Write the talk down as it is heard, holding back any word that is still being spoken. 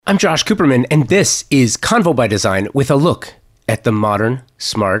I'm Josh Cooperman, and this is Convo by Design with a look at the modern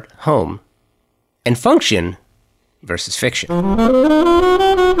smart home and function versus fiction.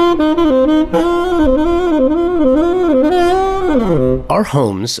 Our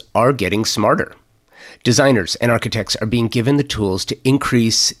homes are getting smarter. Designers and architects are being given the tools to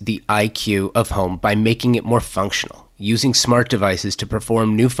increase the IQ of home by making it more functional, using smart devices to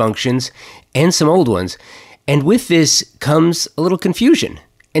perform new functions and some old ones. And with this comes a little confusion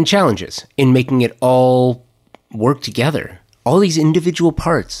and challenges in making it all work together. All these individual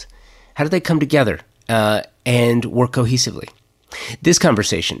parts, how do they come together and work cohesively? This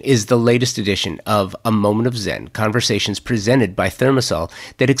conversation is the latest edition of A Moment of Zen, conversations presented by ThermaSol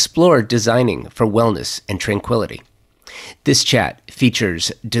that explore designing for wellness and tranquility. This chat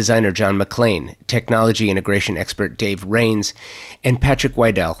features designer John McClain, technology integration expert Dave Rains, and Patrick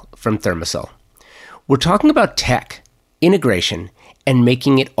Weidel from ThermaSol. We're talking about tech, integration, and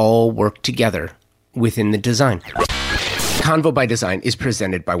making it all work together within the design. Convo by Design is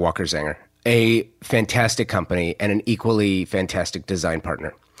presented by Walker Zanger, a fantastic company and an equally fantastic design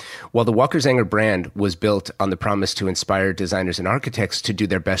partner. While the Walker Zanger brand was built on the promise to inspire designers and architects to do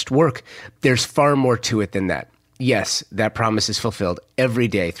their best work, there's far more to it than that. Yes, that promise is fulfilled every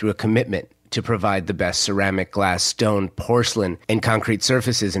day through a commitment to provide the best ceramic, glass, stone, porcelain, and concrete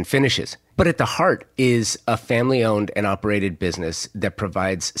surfaces and finishes. But at the heart is a family-owned and operated business that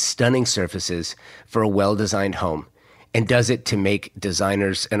provides stunning surfaces for a well-designed home and does it to make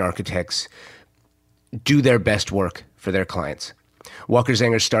designers and architects do their best work for their clients. Walker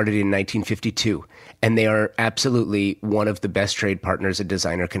Zanger started in 1952, and they are absolutely one of the best trade partners a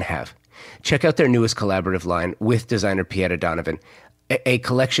designer can have. Check out their newest collaborative line with designer Pieta Donovan, a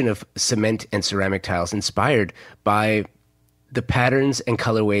collection of cement and ceramic tiles inspired by the patterns and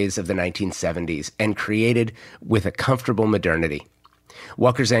colorways of the 1970s and created with a comfortable modernity.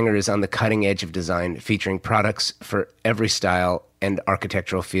 Walker Zanger is on the cutting edge of design, featuring products for every style and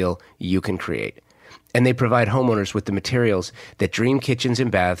architectural feel you can create. And they provide homeowners with the materials that dream kitchens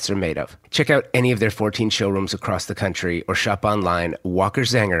and baths are made of. Check out any of their 14 showrooms across the country or shop online,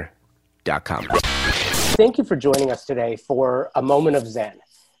 walkerzanger.com. Thank you for joining us today for A Moment of Zen.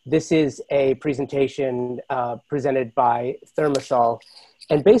 This is a presentation presented by ThermaSol.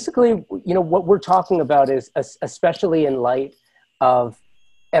 And basically, what we're talking about is, especially in light of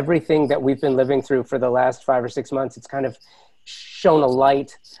everything that we've been living through for the last 5 or 6 months, it's kind of shown a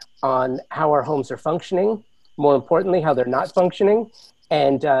light on how our homes are functioning, more importantly, how they're not functioning,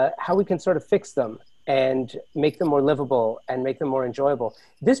 and how we can sort of fix them and make them more livable and make them more enjoyable.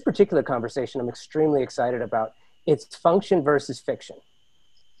 This particular conversation I'm extremely excited about. It's function versus fiction.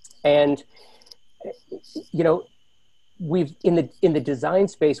 And, we've in the design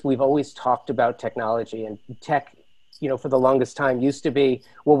space, we've always talked about technology, and tech, for the longest time used to be,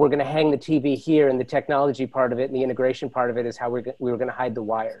 well, we're going to hang the TV here, and the technology part of it and the integration part of it is how we were going to hide the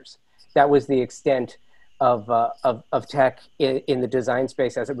wires. That was the extent of tech in the design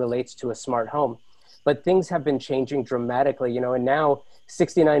space as it relates to a smart home. But things have been changing dramatically, and now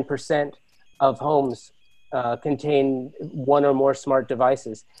 69% of homes contain one or more smart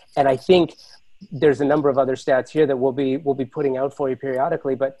devices. And I think there's a number of other stats here that we'll be putting out for you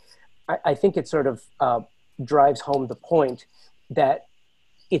periodically, but I think it sort of drives home the point that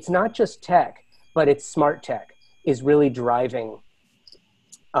it's not just tech, but it's smart tech is really driving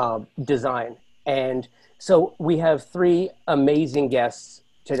design. And so we have 3 amazing guests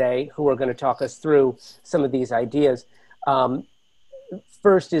today who are going to talk us through some of these ideas.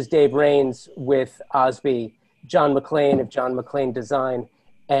 First is Dave Rains with Osby, John McClain of John McClain Design,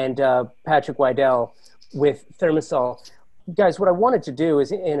 and Patrick Weidel with ThermaSol. Guys, what I wanted to do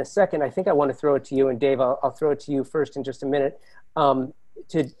is, in a second, I think I want to throw it to you, and Dave, I'll throw it to you first in just a minute,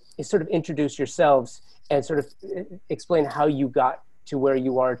 to sort of introduce yourselves and sort of explain how you got to where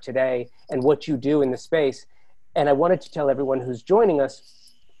you are today and what you do in the space. And I wanted to tell everyone who's joining us,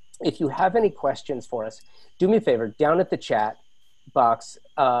 if you have any questions for us, do me a favor, down at the chat box,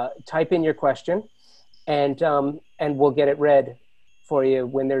 type in your question, and we'll get it read for you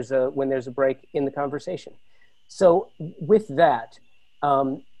when there's a break in the conversation. So with that,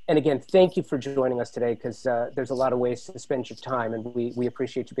 and again, thank you for joining us today, because there's a lot of ways to spend your time, and we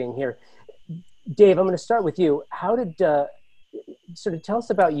appreciate you being here. Dave, I'm going to start with you. How did sort of tell us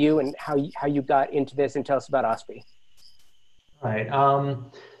about you and how you got into this, and tell us about Osby. All right.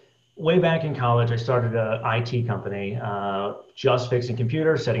 Way back in college, I started an IT company, just fixing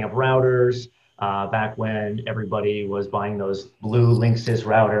computers, setting up routers, back when everybody was buying those blue Linksys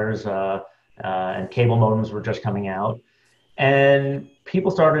routers, and cable modems were just coming out. And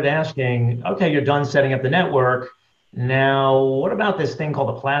people started asking, okay, you're done setting up the network. Now, what about this thing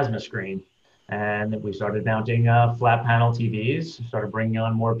called a plasma screen? And we started mounting flat panel TVs, started bringing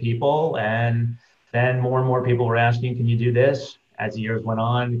on more people, and then more and more people were asking, can you do this? As the years went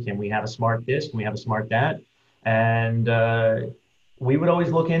on, can we have a smart this? Can we have a smart that? And we would always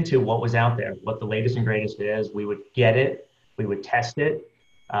look into what was out there, what the latest and greatest is. We would get it, we would test it,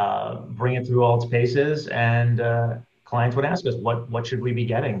 bring it through all its paces, and clients would ask us, what should we be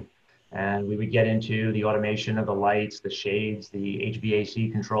getting? And we would get into the automation of the lights, the shades, the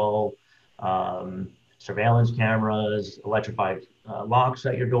HVAC control, surveillance cameras, electrified locks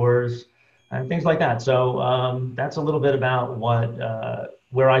at your doors, and things like that. So that's a little bit about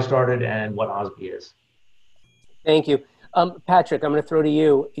where I started and what Osby is. Thank you. Patrick, I'm going to throw to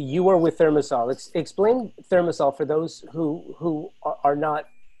you. You are with Thermosol. Explain Thermosol for those who are not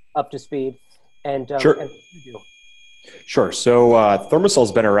up to speed. And, Sure. and what you do. Sure. So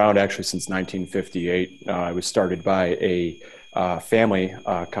Thermosol's been around actually since 1958. It was started by a family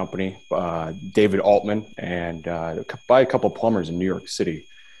company, David Altman, and by a couple plumbers in New York City.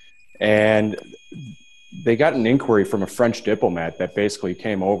 And they got an inquiry from a French diplomat that basically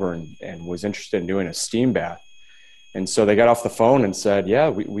came over and was interested in doing a steam bath. And so they got off the phone and said, yeah,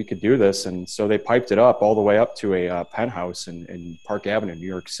 we could do this. And so they piped it up all the way up to a penthouse in Park Avenue, New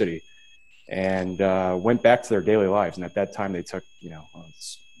York City, and went back to their daily lives. And at that time, they took,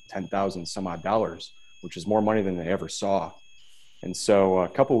 $10,000 some odd dollars, which is more money than they ever saw. And so a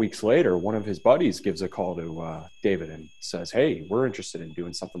couple of weeks later, one of his buddies gives a call to David and says, hey, we're interested in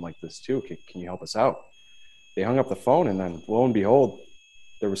doing something like this too. Can you help us out? They hung up the phone, and then lo and behold,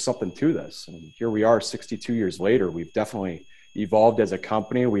 there was something to this. And here we are 62 years later. We've definitely evolved as a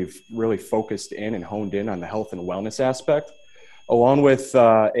company. We've really focused in and honed in on the health and wellness aspect, along with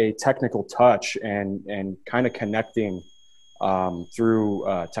a technical touch and kind of connecting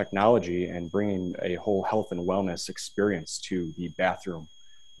through technology and bringing a whole health and wellness experience to the bathroom,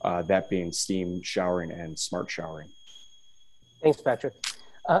 that being steam showering and smart showering. Thanks, Patrick.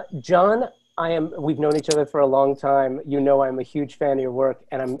 John, we've known each other for a long time. You know, I'm a huge fan of your work,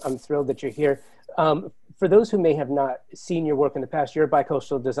 and I'm thrilled that you're here. For those who may have not seen your work in the past, you're a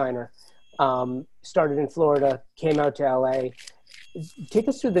bi-coastal designer, started in Florida, came out to LA. Take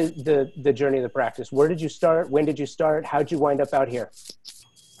us through the journey of the practice. Where did you start? When did you start? How'd you wind up out here?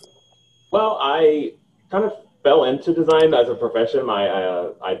 Well, I kind of fell into design as a profession.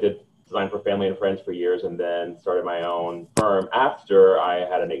 I did design for family and friends for years, and then started my own firm after I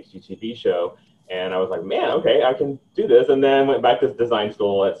had an HGTV show. And I was like, man, okay, I can do this. And then went back to design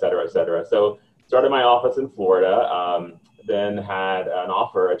school, et cetera, et cetera. So started my office in Florida, then had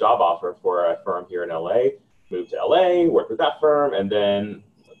a job offer for a firm here in LA. Moved to LA, worked with that firm, and then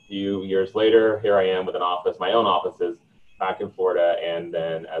a few years later, here I am with an office, my own offices back in Florida, and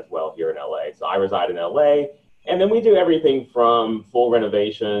then as well here in LA. So I reside in LA, and then we do everything from full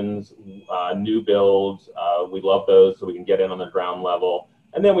renovations, new builds. We love those, so we can get in on the ground level.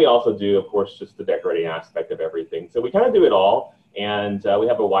 And then we also do, of course, just the decorating aspect of everything. So we kind of do it all, and we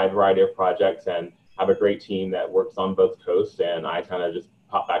have a wide variety of projects and have a great team that works on both coasts, and I kind of just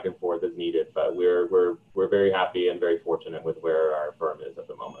pop back and forth as needed, but we're very happy and very fortunate with where our firm is at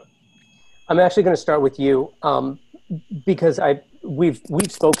the moment. I'm actually going to start with you because we've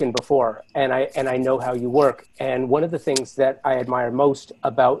spoken before, and I know how you work. And one of the things that I admire most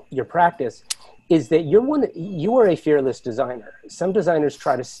about your practice is that you are a fearless designer. Some designers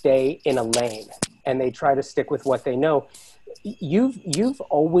try to stay in a lane and they try to stick with what they know. You've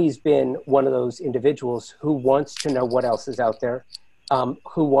always been one of those individuals who wants to know what else is out there.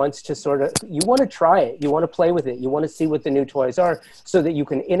 Who wants to you want to try it, you want to play with it, you want to see what the new toys are so that you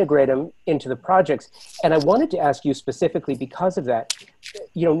can integrate them into the projects. And I wanted to ask you specifically because of that,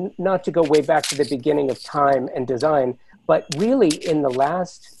 not to go way back to the beginning of time and design, but really in the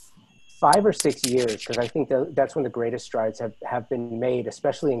last 5 or 6 years, because I think that's when the greatest strides have been made,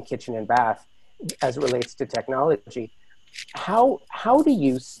 especially in kitchen and bath as it relates to technology. How do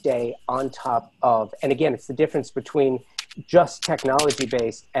you stay on top of, and again, it's the difference between just technology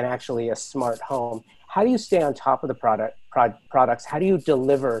based and actually a smart home. How do you stay on top of the products? How do you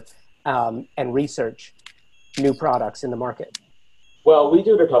deliver and research new products in the market? Well, we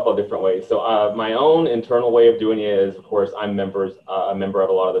do it a couple of different ways. So my own internal way of doing it is, of course, I'm a member of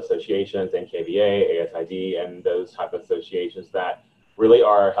a lot of the associations, NKVA, ASID, and those type of associations that really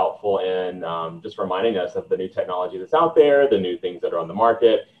are helpful in just reminding us of the new technology that's out there, the new things that are on the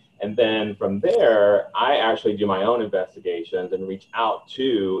market. And then from there, I actually do my own investigations and reach out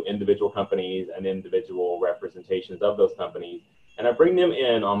to individual companies and individual representations of those companies. And I bring them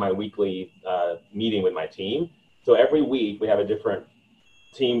in on my weekly meeting with my team. So every week we have a different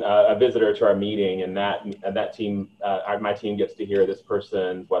team, a visitor to our meeting, and that team, my team gets to hear this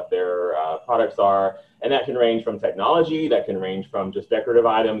person, what their products are, and that can range from technology, that can range from just decorative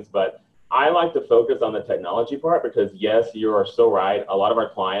items, but I like to focus on the technology part because yes, you are so right. A lot of our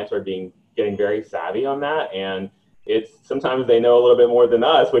clients are getting very savvy on that, and it's sometimes they know a little bit more than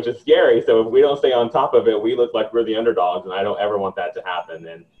us, which is scary. So if we don't stay on top of it, we look like we're the underdogs, and I don't ever want that to happen.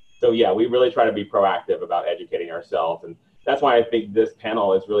 And so yeah, we really try to be proactive about educating ourselves, and that's why I think this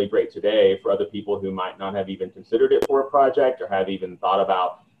panel is really great today for other people who might not have even considered it for a project or have even thought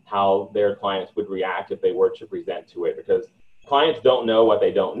about how their clients would react if they were to present to it, because clients don't know what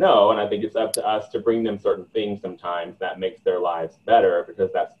they don't know. And I think it's up to us to bring them certain things sometimes that makes their lives better,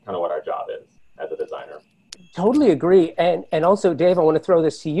 because that's kind of what our job is as a designer. Totally agree. And also, Dave, I want to throw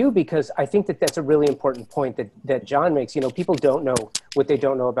this to you because I think that that's a really important point that John makes. You know, people don't know what they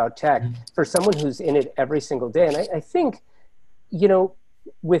don't know about tech. For someone who's in it every single day, and I think, you know,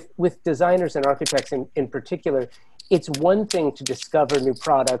 with designers and architects in particular, it's one thing to discover new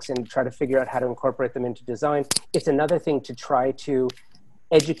products and try to figure out how to incorporate them into design. It's another thing to try to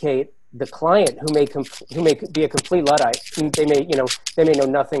educate the client who may be a complete Luddite. They may know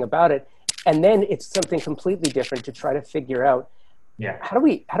nothing about it. And then it's something completely different to try to figure out, how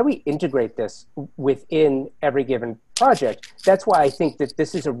do we integrate this within every given project? That's why I think that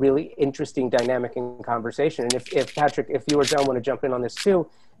this is a really interesting dynamic in conversation. And if Patrick, if you or John want to jump in on this too,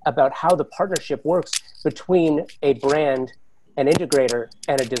 about how the partnership works between a brand, an integrator,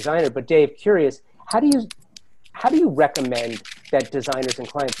 and a designer. But Dave, curious, how do you recommend that designers and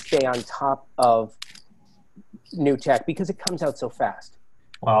clients stay on top of new tech, because it comes out so fast?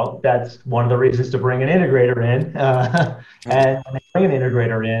 Well, that's one of the reasons to bring an integrator in. And when they bring an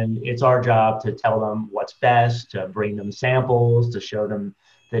integrator in, it's our job to tell them what's best, to bring them samples, to show them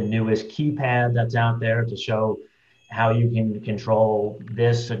the newest keypad that's out there, to show how you can control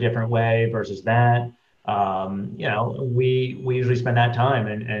this a different way versus that. You know, we usually spend that time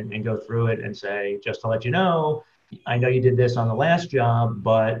and go through it and say, just to let you know, I know you did this on the last job,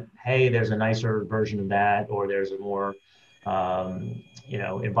 but hey, there's a nicer version of that, or there's a more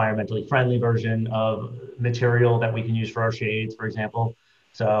environmentally friendly version of material that we can use for our shades, for example.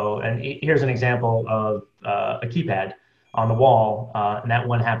 So, and here's an example of a keypad on the wall, and that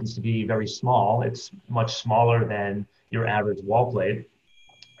one happens to be very small. It's much smaller than your average wall plate,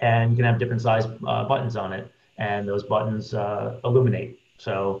 and you can have different size buttons on it, and those buttons illuminate.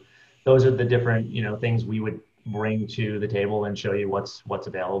 So those are the different things we would bring to the table and show you what's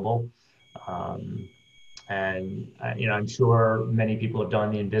available. And I'm sure many people have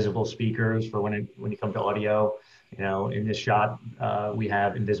done the invisible speakers for when you come to audio. In this shot, we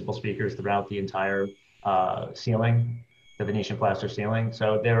have invisible speakers throughout the entire ceiling, the Venetian plaster ceiling.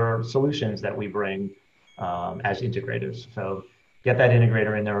 So there are solutions that we bring as integrators. So get that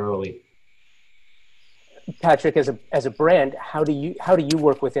integrator in there early. Patrick, as a brand, how do you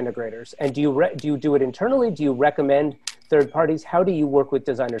work with integrators? And do you do it internally? Do you recommend third parties? How do you work with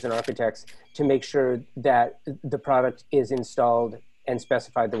designers and architects to make sure that the product is installed and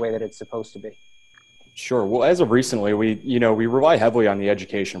specified the way that it's supposed to be? Sure. Well, as of recently, we rely heavily on the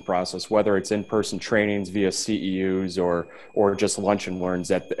education process, whether it's in-person trainings via CEUs or just lunch and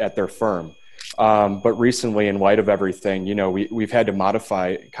learns at their firm. But recently, in light of everything, we've had to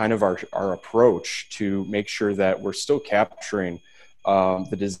modify kind of our approach to make sure that we're still capturing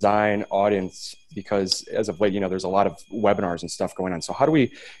the design audience, because as of late, there's a lot of webinars and stuff going on. So how do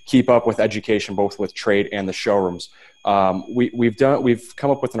we keep up with education, both with trade and the showrooms? We've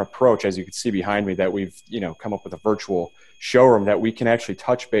come up with an approach, as you can see behind me, that we've come up with a virtual showroom that we can actually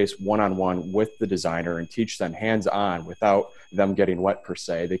touch base one-on-one with the designer and teach them hands-on without them getting wet per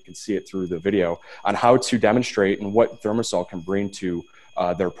se. They can see it through the video on how to demonstrate and what ThermaSol can bring to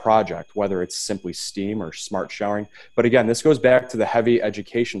their project, whether it's simply steam or smart showering. But again, this goes back to the heavy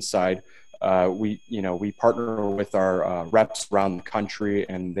education side. We partner with our reps around the country,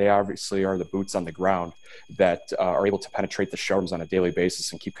 and they obviously are the boots on the ground that are able to penetrate the showrooms on a daily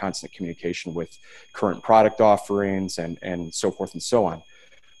basis and keep constant communication with current product offerings and so forth and so on.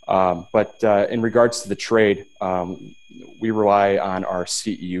 But in regards to the trade, we rely on our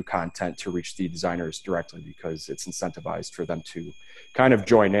CEU content to reach the designers directly, because it's incentivized for them to kind of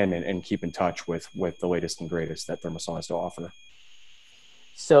join in and keep in touch with the latest and greatest that ThermaSol has to offer.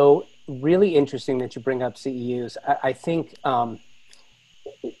 So really interesting that you bring up CEUs. I think,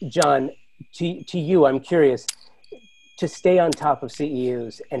 John, to you, I'm curious, to stay on top of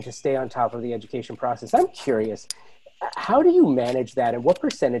CEUs and to stay on top of the education process, I'm curious, how do you manage that, and what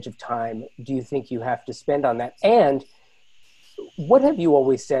percentage of time do you think you have to spend on that? And what have you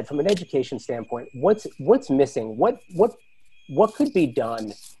always said from an education standpoint? What's missing? What what could be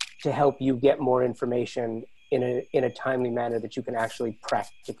done to help you get more information in a timely manner that you can actually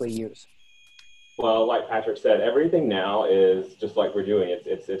practically use? Well, like Patrick said, everything now is just like we're doing.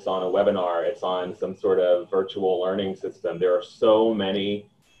 It's on a webinar. It's on some sort of virtual learning system. There are so many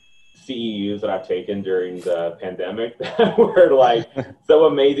CEUs that I've taken during the pandemic that were like so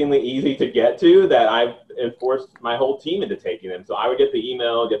amazingly easy to get to that I've enforced my whole team into taking them. So I would get the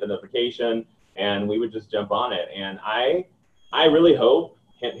email, get the notification, and we would just jump on it. And I really hope,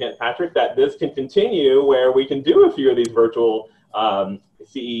 hint, hint, Patrick, that this can continue where we can do a few of these virtual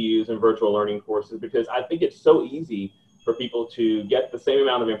CEUs and virtual learning courses, because I think it's so easy for people to get the same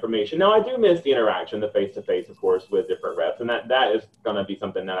amount of information. Now, I do miss the interaction, the face-to-face, of course, with different reps, and that is going to be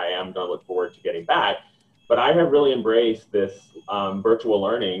something that I am going to look forward to getting back. But I have really embraced this virtual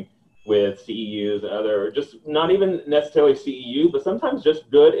learning with CEUs and other, just not even necessarily CEU, but sometimes just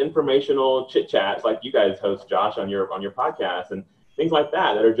good informational chit-chats like you guys host, Josh, on your podcast, and things like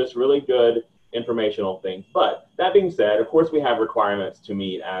that are just really good informational things. But that being said, of course, we have requirements to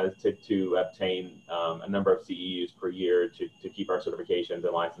meet as to obtain a number of CEUs per year to keep our certifications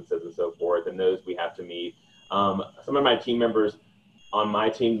and licenses and so forth. And those we have to meet. Some of my team members on my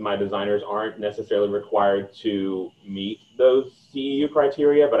team, my designers, aren't necessarily required to meet those CEU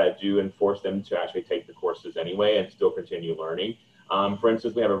criteria, but I do enforce them to actually take the courses anyway and still continue learning. For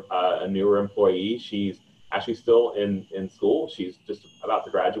instance, we have a newer employee. She's actually still in school. She's just about to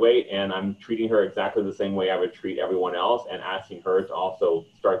graduate, and I'm treating her exactly the same way I would treat everyone else, and asking her to also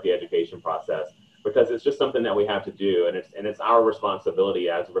start the education process, because it's just something that we have to do, and it's our responsibility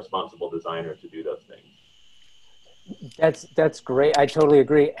as a responsible designer to do those things. That's great. I totally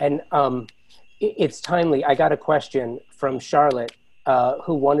agree, and it's timely. I got a question from Charlotte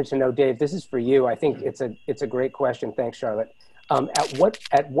who wanted to know, Dave, this is for you. I think it's a great question. Thanks, Charlotte. At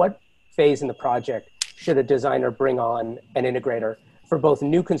what phase in the project should a designer bring on an integrator for both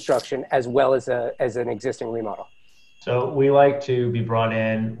new construction as well as an existing remodel? So we like to be brought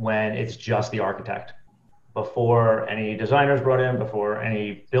in when it's just the architect, before any designer is brought in, before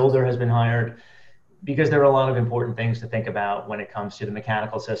any builder has been hired, because there are a lot of important things to think about when it comes to the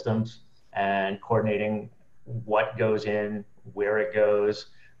mechanical systems and coordinating what goes in, where it goes,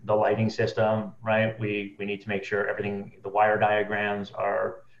 the lighting system, right? We need to make sure everything, the wire diagrams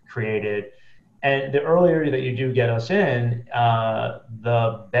are created. And the earlier that you do get us in,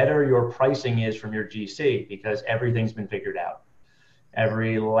 the better your pricing is from your GC, because everything's been figured out.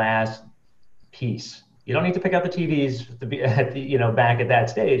 Every last piece. You don't need to pick out the TVs back at that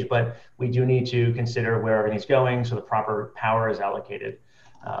stage, but we do need to consider where everything's going so the proper power is allocated.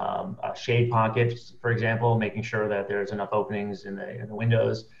 Shade pockets, for example, making sure that there's enough openings in the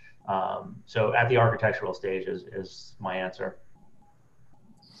windows. So at the architectural stage is my answer.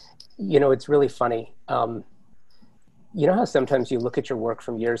 You know, it's really funny. You know how sometimes you look at your work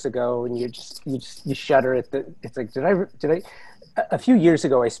from years ago and you shudder at it's like, did I, a few years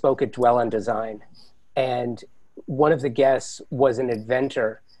ago, I spoke at Dwell on Design, and one of the guests was an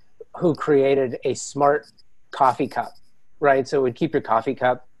inventor who created a smart coffee cup, right? So it would keep your coffee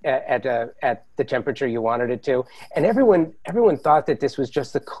cup at the temperature you wanted it to. And everyone thought that this was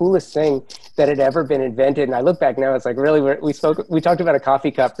just the coolest thing that had ever been invented. And I look back now, it's like, really, we talked about a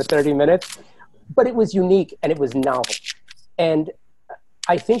coffee cup for 30 minutes, but it was unique and it was novel. And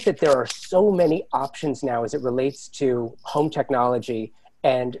I think that there are so many options now as it relates to home technology.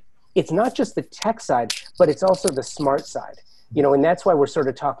 And it's not just the tech side, but it's also the smart side, and that's why we're sort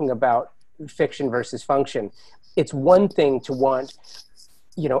of talking about fiction versus function. It's one thing to want,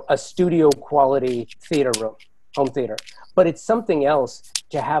 a studio quality theater room, home theater, but it's something else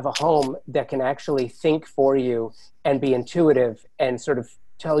to have a home that can actually think for you and be intuitive and sort of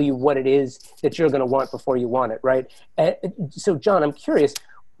tell you what it is that you're going to want before you want it, right? So John, I'm curious,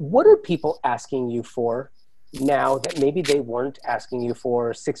 what are people asking you for now that maybe they weren't asking you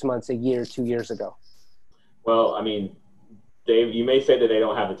for 6 months, a year, 2 years ago? Well, I mean, Dave, you may say that they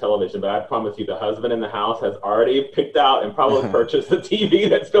don't have the television, but I promise you the husband in the house has already picked out and probably purchased the TV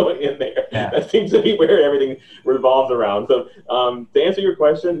that's going in there. Yeah. That seems to be where everything revolves around. So to answer your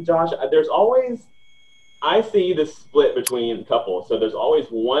question, Josh, I see this split between couples. So there's always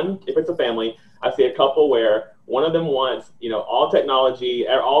one, if it's a family, I see a couple where one of them wants, all technology,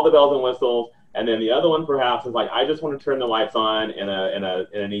 all the bells and whistles, and then the other one perhaps is like, I just want to turn the lights on in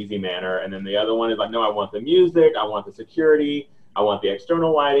an easy manner. And then the other one is like, no, I want the music, I want the security, I want the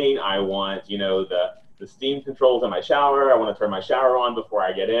external lighting, I want, the steam controls in my shower, I want to turn my shower on before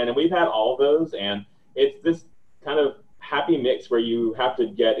I get in. And we've had all those, and it's this kind of happy mix where you have to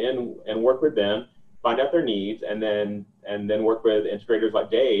get in and work with them, find out their needs, and then work with integrators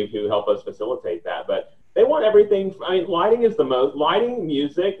like Dave who help us facilitate that. But they want everything. I mean, lighting,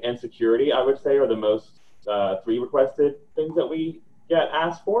 music, and security, I would say, are the most three requested things that we get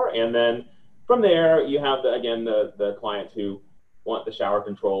asked for. And then from there, you have the clients who want the shower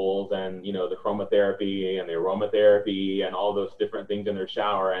controls and the chromotherapy and the aromatherapy and all those different things in their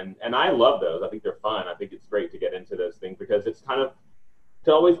shower. And I love those. I think they're fun. I think it's great to get into those things because it's kind of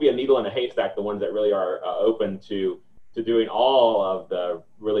to always be a needle in a haystack. The ones that really are open to doing all of the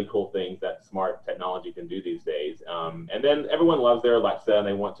really cool things that smart technology can do these days. And then everyone loves their Alexa and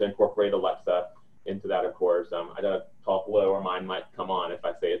they want to incorporate Alexa into that, of course. I gotta talk low or mine might come on if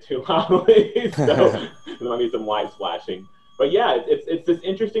I say it too loudly. So there might be some lights flashing. But yeah, it's this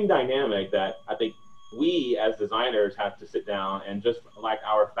interesting dynamic that I think we as designers have to sit down and just like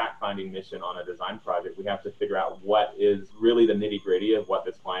our fact-finding mission on a design project, we have to figure out what is really the nitty-gritty of what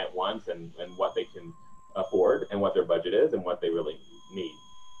this client wants and what they can afford and what their budget is and what they really need.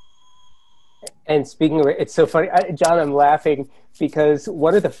 And speaking of it, it's so funny, John, I'm laughing because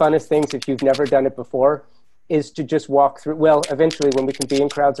one of the funnest things, if you've never done it before, is to just walk through, well, eventually when we can be in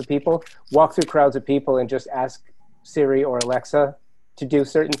crowds of people, walk through crowds of people and just ask Siri or Alexa to do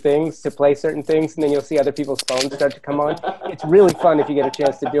certain things, to play certain things, and then you'll see other people's phones start to come on. It's really fun if you get a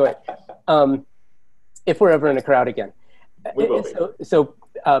chance to do it. If we're ever in a crowd again. We will be. So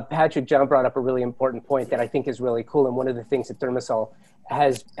Patrick, John brought up a really important point that I think is really cool. And one of the things that ThermaSol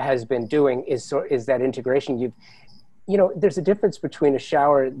has been doing is that integration. There's a difference between a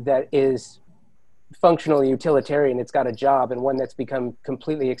shower that is functional, utilitarian, it's got a job, and one that's become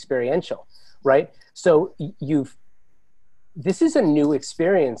completely experiential, right? So this is a new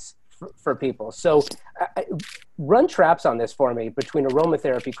experience for people. So run traps on this for me between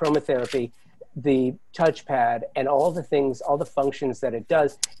aromatherapy, chromotherapy, the touchpad, and all the things, all the functions that it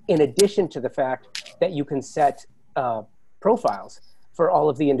does, in addition to the fact that you can set profiles for all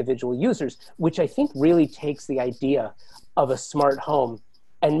of the individual users, which I think really takes the idea of a smart home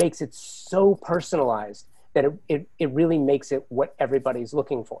and makes it so personalized that it really makes it what everybody's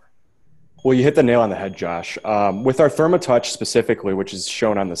looking for. Well, you hit the nail on the head, Josh. With our ThermaTouch specifically, which is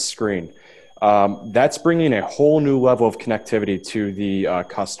shown on the screen, that's bringing a whole new level of connectivity to the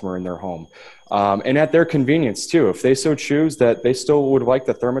customer in their home. And at their convenience too. If they so choose that they still would like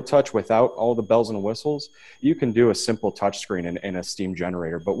the ThermaTouch without all the bells and whistles, you can do a simple touchscreen and a steam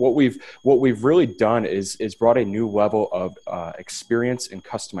generator. But what we've really done is brought a new level of experience and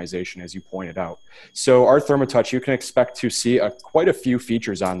customization, as you pointed out. So our ThermaTouch, you can expect to see quite a few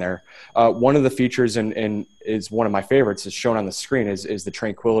features on there. One of the features and is one of my favorites is shown on the screen is the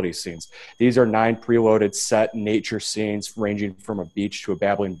tranquility scenes. These are 9 preloaded set nature scenes ranging from a beach to a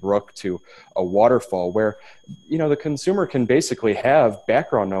babbling brook to a waterfall where the consumer can basically have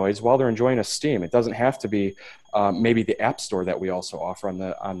background noise while they're enjoying a steam. It doesn't have to be maybe the app store that we also offer on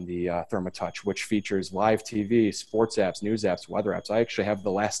the ThermaTouch, which features live TV, sports apps, news apps, weather apps. I actually have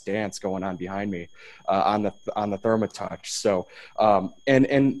The Last Dance going on behind me on the ThermaTouch. So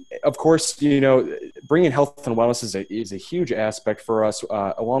and of course bringing health and wellness is a huge aspect for us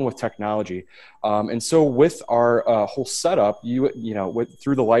along with technology. And so with our whole setup,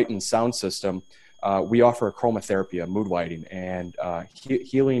 through the light and sound system, we offer a chromotherapy, a mood lighting, and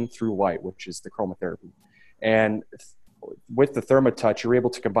healing through light, which is the chromotherapy. And with the ThermaTouch, you're able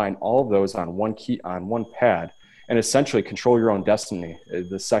to combine all of those on one pad and essentially control your own destiny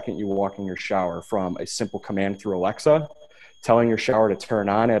the second you walk in your shower, from a simple command through Alexa, telling your shower to turn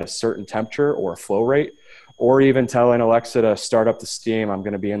on at a certain temperature or a flow rate, or even telling Alexa to start up the steam. I'm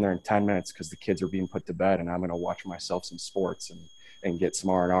going to be in there in 10 minutes because the kids are being put to bed and I'm going to watch myself some sports and get some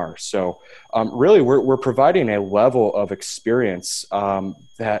R&R. So really we're providing a level of experience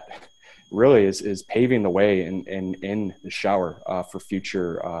that really is paving the way in the shower for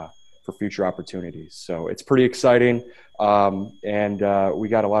future opportunities. So it's pretty exciting. And we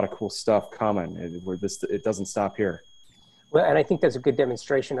got a lot of cool stuff coming. It doesn't stop here. Well, and I think that's a good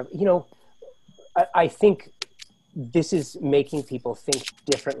demonstration of, I think this is making people think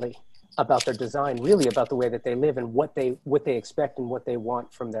differently about their design, really about the way that they live and what they expect and what they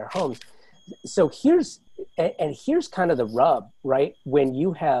want from their homes. So here's kind of the rub, right? When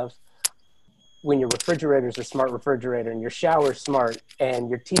your refrigerator is a smart refrigerator and your shower's smart and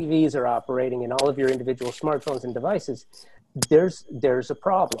your TVs are operating and all of your individual smartphones and devices, there's a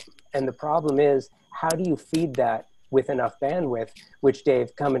problem. And the problem is, how do you feed that with enough bandwidth, which,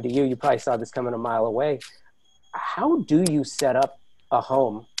 Dave, coming to you probably saw this coming a mile away. How do you set up a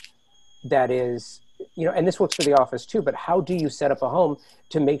home that is, and this works for the office too, but how do you set up a home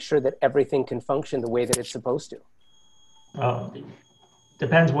to make sure that everything can function the way that it's supposed to?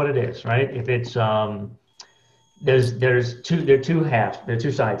 Depends what it is, right? If it's, there are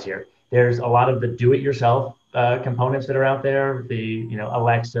two sides here. There's a lot of the do-it-yourself components that are out there, the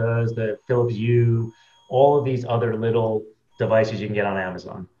Alexas, the Philips Hue, all of these other little devices you can get on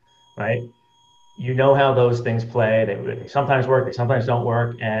Amazon, right? You know how those things play. They sometimes work, they sometimes don't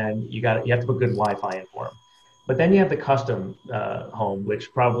work, and you have to put good Wi-Fi in for them. But then you have the custom home,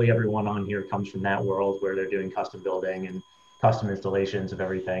 which probably everyone on here comes from that world where they're doing custom building and custom installations of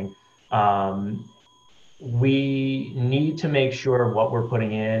everything. We need to make sure what we're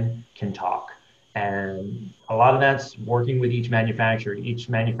putting in can talk. And a lot of that's working with each manufacturer. Each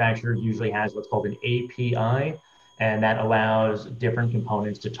manufacturer usually has what's called an API, and that allows different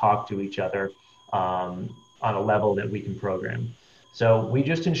components to talk to each other on a level that we can program. So we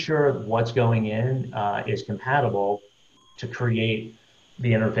just ensure what's going in is compatible to create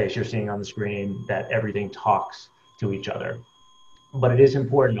the interface you're seeing on the screen, that everything talks to each other. But it is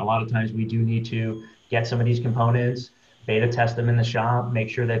important. A lot of times we do need to get some of these components, beta test them in the shop, make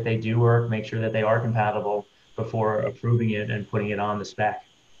sure that they do work, make sure that they are compatible before approving it and putting it on the spec.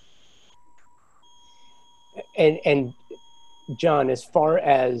 And John, as far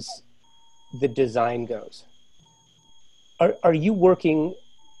as the design goes, are you working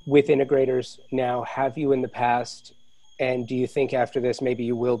with integrators now? Have you in the past? And do you think after this, maybe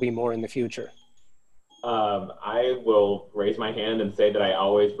you will be more in the future? I will raise my hand and say that I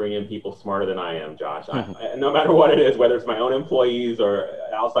always bring in people smarter than I am, Josh. No matter what it is, whether it's my own employees or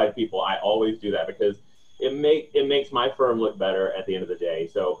outside people, I always do that because it makes my firm look better at the end of the day.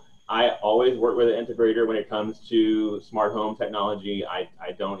 So I always work with an integrator when it comes to smart home technology. I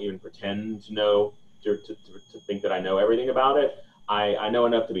don't even pretend to know, to think that I know everything about it. I know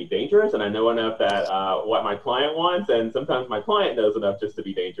enough to be dangerous, and I know enough that what my client wants, and sometimes my client knows enough just to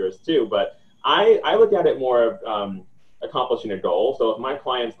be dangerous too. But I look at it more of accomplishing a goal. So if my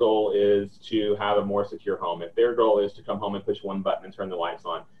client's goal is to have a more secure home, if their goal is to come home and push one button and turn the lights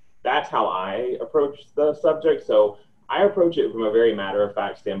on, that's how I approach the subject. So I approach it from a very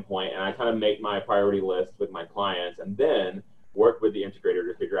matter-of-fact standpoint, and I kind of make my priority list with my clients and then work with the integrator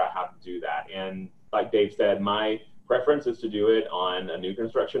to figure out how to do that. And like Dave said, my preference is to do it on a new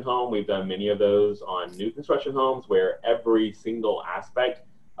construction home. We've done many of those on new construction homes where every single aspect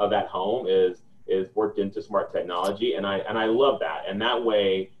of that home is worked into smart technology, and I love that. And that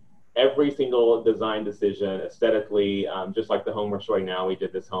way, every single design decision aesthetically, just like the home we're showing now, we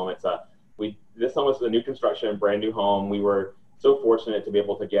did this home. This home was a new construction, brand new home. We were so fortunate to be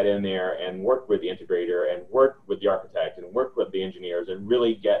able to get in there and work with the integrator and work with the architect and work with the engineers and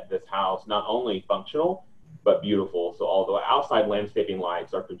really get this house not only functional but beautiful. So all the outside landscaping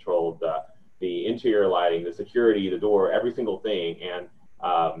lights are controlled, the interior lighting, the security, the door, every single thing. And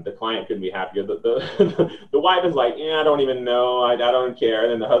the client couldn't be happier. The wife is like, I don't even know. I don't care.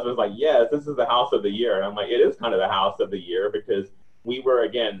 And then the husband's like, yes, this is the house of the year. And I'm like, it is kind of the house of the year because we were,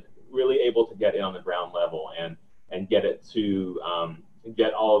 again, really able to get in on the ground level and get it to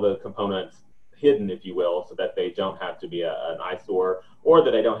get all the components hidden, if you will, so that they don't have to be an eyesore or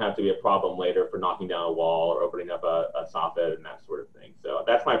that they don't have to be a problem later for knocking down a wall or opening up a soffit and that sort of thing. So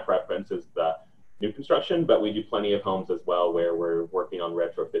that's my preference, is the new construction, but we do plenty of homes as well where we're working on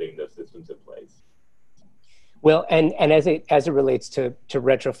retrofitting those systems in place. Well, and as it relates to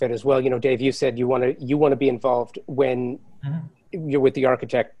retrofit as well, Dave, you said you want to be involved when you're with the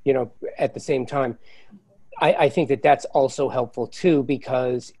architect, at the same time. I think that's also helpful too,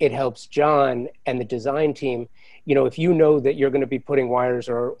 because it helps John and the design team. If you know that you're going to be putting wires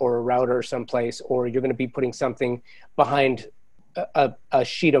or a router someplace, or you're going to be putting something behind a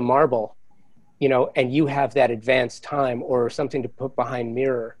sheet of marble, and you have that advanced time or something to put behind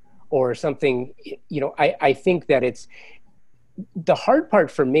mirror or something, I think that it's the hard part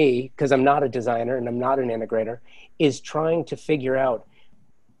for me, because I'm not a designer and I'm not an integrator, is trying to figure out,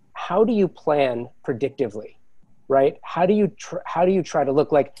 how do you plan predictively, right? How do you try to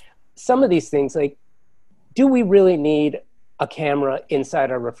look like some of these things, like, do we really need a camera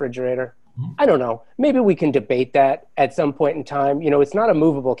inside our refrigerator? I don't know. Maybe we can debate that at some point in time. It's not a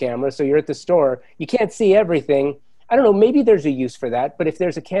movable camera, so you're at the store. You can't see everything. I don't know. Maybe there's a use for that. But if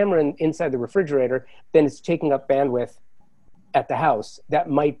there's a camera inside the refrigerator, then it's taking up bandwidth at the house. That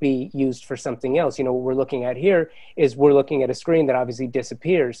might be used for something else. What we're looking at here is we're looking at a screen that obviously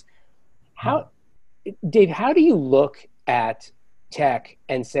disappears. Dave, how do you look at tech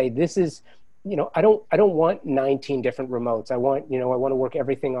and say, this is, I don't want 19 different remotes. I want to work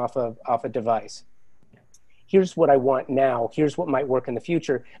everything off a device. Here's what I want now. Here's what might work in the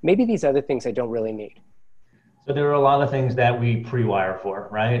future. Maybe these other things I don't really need. So there are a lot of things that we pre-wire for,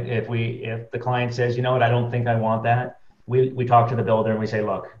 right? If the client says, I don't think I want that, we talk to the builder and we say,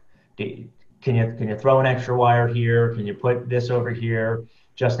 look, can you throw an extra wire here? Can you put this over here?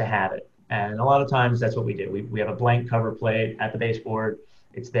 just to have it. And a lot of times that's what we do. We have a blank cover plate at the baseboard.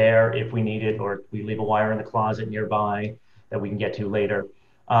 It's there if we need it, or we leave a wire in the closet nearby that we can get to later.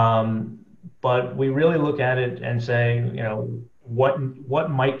 But we really look at it and say, you know, what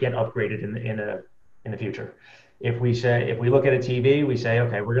might get upgraded in the future. If we look at a TV, we say,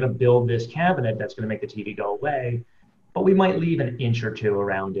 okay, we're going to build this cabinet that's going to make the TV go away, but we might leave an inch or two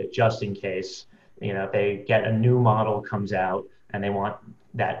around it just in case, you know, if they get a new model comes out and they want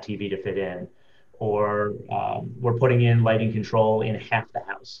that TV to fit in, or we're putting in lighting control in half the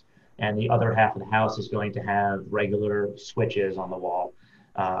house, and the other half of the house is going to have regular switches on the wall.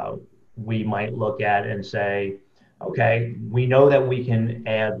 We might look at and say, okay, we know that we can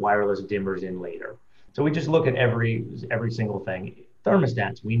add wireless dimmers in later. So we just look at every single thing.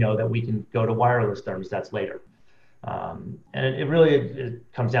 Thermostats, we know that we can go to wireless thermostats later. And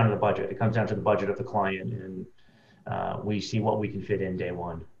it comes down to the budget. It comes down to the budget of the client, and we see what we can fit in day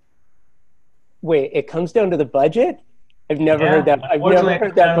one. Wait, it comes down to the budget? I've never heard that. I've never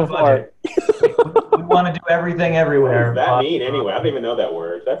heard that before. We want to do everything everywhere. What does that mean anyway? I don't even know that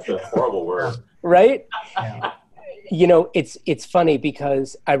word. That's a horrible word. Right? Yeah. You know, it's funny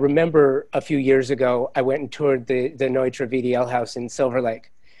because I remember a few years ago, I went and toured the Neutra VDL house in Silver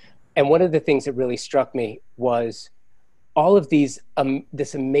Lake. And one of the things that really struck me was all of this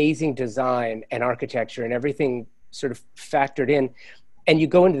amazing design and architecture and everything sort of factored in. And you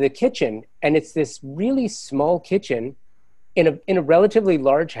go into the kitchen and it's this really small kitchen in a relatively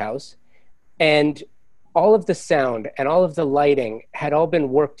large house. And all of the sound and all of the lighting had all been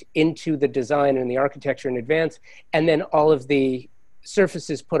worked into the design and the architecture in advance, and then all of the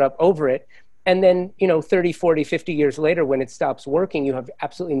surfaces put up over it. And then, you know, 30, 40, 50 years later, when it stops working, you have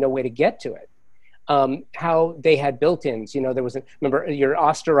absolutely no way to get to it. How they had built-ins, you know, remember your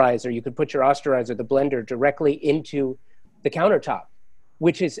osterizer, you could put your osterizer, the blender, directly into the countertop,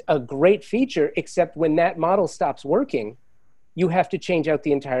 which is a great feature, except when that model stops working, you have to change out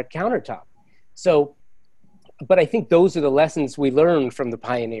the entire countertop. So, but I think those are the lessons we learn from the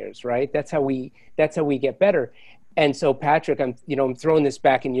pioneers, right? That's how we get better. And so, Patrick, I'm throwing this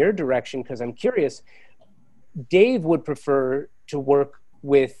back in your direction because I'm curious. Dave would prefer to work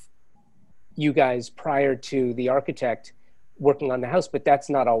with you guys prior to the architect working on the house, but that's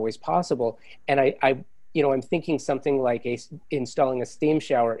not always possible. And I'm thinking something like installing a steam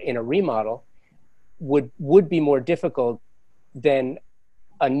shower in a remodel would be more difficult than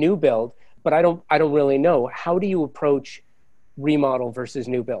a new build. But I don't really know. How do you approach remodel versus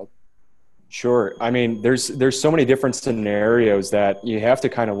new build? Sure. I mean, there's so many different scenarios that you have to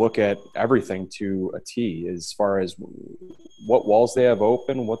kind of look at everything to a T, as far as what walls they have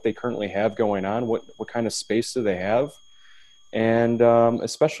open, what they currently have going on, what kind of space do they have, and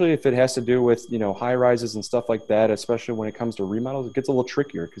especially if it has to do with, you know, high rises and stuff like that. Especially when it comes to remodels, it gets a little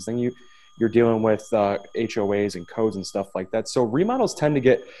trickier because then you're dealing with HOAs and codes and stuff like that. So remodels tend to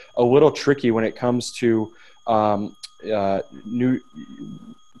get a little tricky when it comes to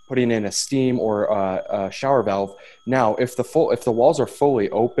putting in a steam or a shower valve. Now, if the walls are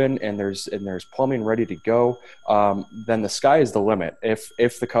fully open and there's plumbing ready to go, then the sky is the limit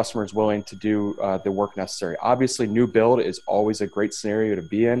if the customer is willing to do the work necessary. Obviously, new build is always a great scenario to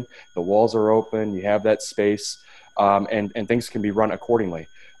be in. The walls are open, you have that space, and things can be run accordingly.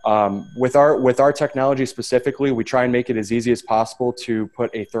 With our technology specifically, we try and make it as easy as possible to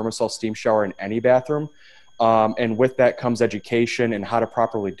put a Thermosol steam shower in any bathroom. And with that comes education and how to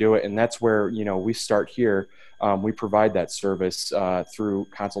properly do it. And that's where, you know, we start here. We provide that service through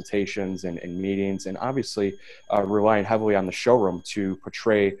consultations and meetings, and obviously relying heavily on the showroom to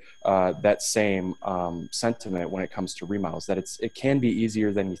portray that same sentiment when it comes to remodels, that it can be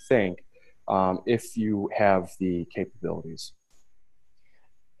easier than you think if you have the capabilities.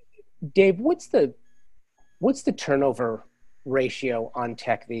 Dave, what's the turnover ratio on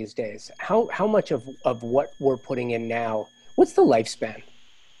tech these days? How much of what we're putting in now, what's the lifespan?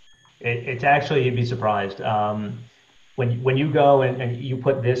 It's actually, you'd be surprised. When you go and you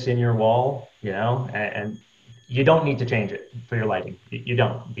put this in your wall, you know, and you don't need to change it for your lighting. You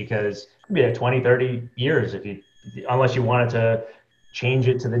don't, because it could be 20, 30 years unless you wanted to change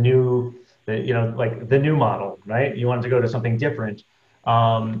it to the new model, right? You wanted to go to something different.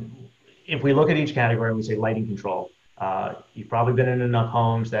 If we look at each category and we say lighting control, you've probably been in enough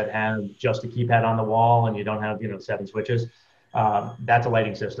homes that have just a keypad on the wall and you don't have, 7 switches. That's a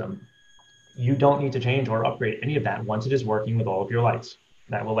lighting system. You don't need to change or upgrade any of that once it is working with all of your lights.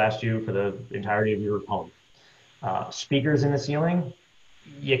 That will last you for the entirety of your home. Speakers in the ceiling,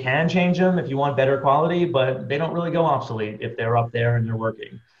 you can change them if you want better quality, but they don't really go obsolete if they're up there and they're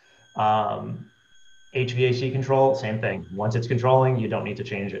working. HVAC control, same thing. Once it's controlling, you don't need to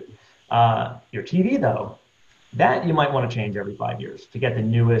change it. Your TV, though, that you might want to change every 5 years to get the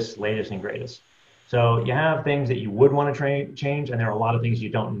newest, latest, and greatest. So you have things that you would want to change, and there are a lot of things you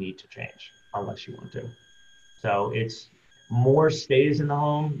don't need to change unless you want to. So it's more stays in the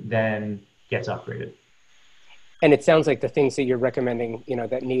home than gets upgraded. And it sounds like the things that you're recommending,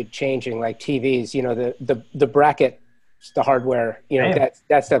 that need changing, like TVs, the bracket, the hardware,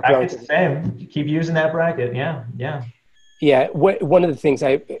 that stuff. Bracket's the same. Keep using that bracket. Yeah. Yeah. One of the things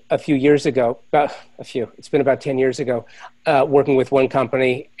a few years ago, it's been about 10 years ago, working with one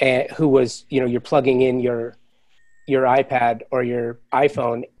company who was, you're plugging in your iPad or your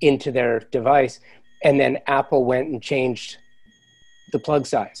iPhone into their device, and then Apple went and changed the plug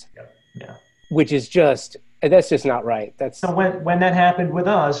size. Yeah. Which is that's just not right. So when that happened with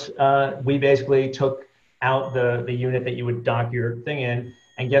us, we basically took out the unit that you would dock your thing in,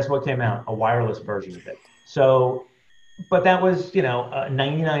 and guess what came out? A wireless version of it. So, but that was, a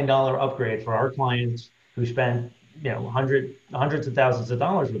 $99 upgrade for our clients who spent, hundreds of thousands of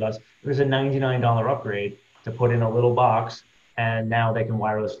dollars with us. It was a $99 upgrade to put in a little box, and now they can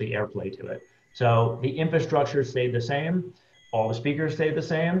wirelessly AirPlay to it. So the infrastructure stayed the same. All the speakers stayed the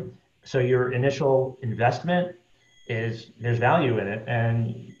same. So your initial investment there's value in it,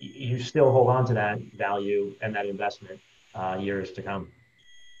 and you still hold on to that value and that investment years to come.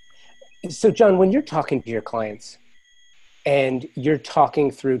 So John, when you're talking to your clients and you're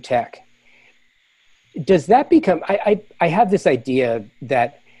talking through tech, does that become, I have this idea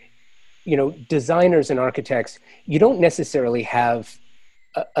that, designers and architects, you don't necessarily have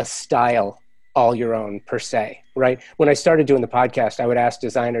a style all your own per se, right? When I started doing the podcast, I would ask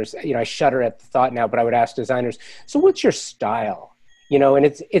designers, I shudder at the thought now, but I would ask designers, so what's your style? And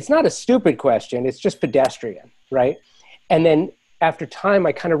it's not a stupid question, it's just pedestrian, right? And then after time,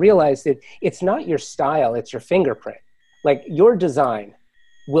 I kind of realized that it's not your style, it's your fingerprint. Like your design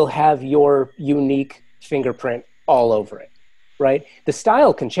will have your unique fingerprint all over it, right? The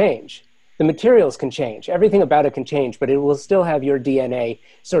style can change. The materials can change. Everything about it can change, but it will still have your DNA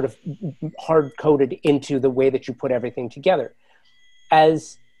sort of hard-coded into the way that you put everything together.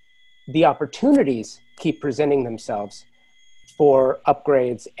 As the opportunities keep presenting themselves for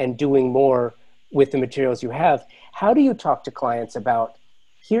upgrades and doing more with the materials you have, how do you talk to clients about,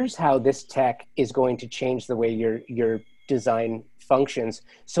 here's how this tech is going to change the way your design functions.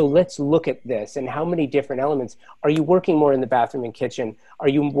 So let's look at this and how many different elements. Are you working more in the bathroom and kitchen? Are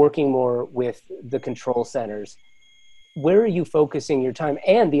you working more with the control centers? Where are you focusing your time?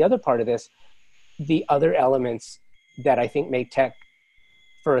 And the other part of this, the other elements that I think make tech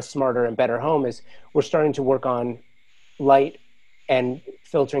for a smarter and better home is we're starting to work on light and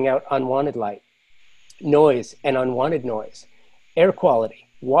filtering out unwanted light, noise and unwanted noise, air quality,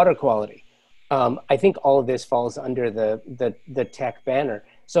 water quality. I think all of this falls under the tech banner.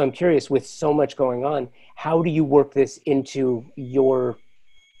 So I'm curious, with so much going on, how do you work this into your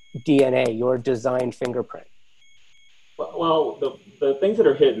DNA, your design fingerprint? Well, the things that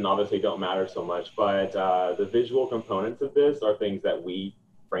are hidden obviously don't matter so much, but the visual components of this are things that we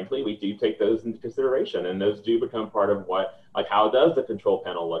do take those into consideration, and those do become part of how does the control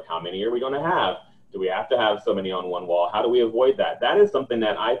panel look? How many are we going to have? Do we have to have so many on one wall? How do we avoid that? That is something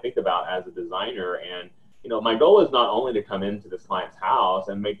that I think about as a designer. And, my goal is not only to come into this client's house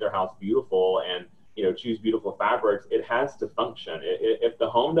and make their house beautiful and, choose beautiful fabrics. It has to function. If the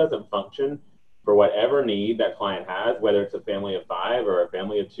home doesn't function for whatever need that client has, whether it's a family of 5 or a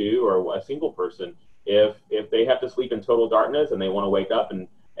family of 2 or a single person, if they have to sleep in total darkness and they want to wake up and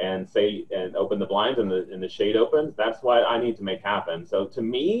open the blinds and the shade opens, that's what I need to make happen. So to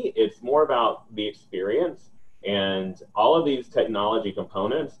me, it's more about the experience, and all of these technology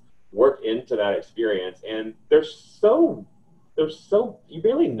components work into that experience. And they're so you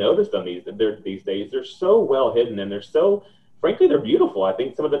barely notice them these days. They're so well hidden, and frankly, they're beautiful. I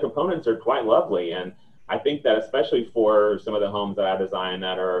think some of the components are quite lovely. And I think that especially for some of the homes that I design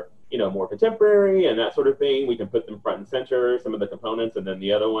that are, more contemporary and that sort of thing, we can put them front and center, some of the components, and then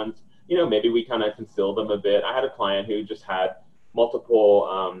the other ones, maybe we kind of conceal them a bit. I had a client who just had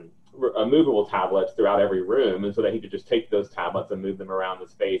multiple movable tablets throughout every room, and so that he could just take those tablets and move them around the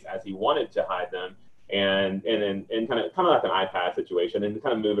space as he wanted to hide them, and kind of like an iPad situation, and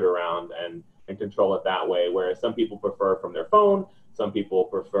kind of move it around and control it that way. Whereas some people prefer from their phone, some people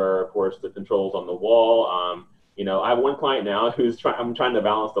prefer, of course, the controls on the wall. I have one client now I'm trying to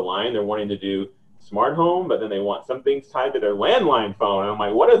balance the line. They're wanting to do smart home, but then they want some things tied to their landline phone. And I'm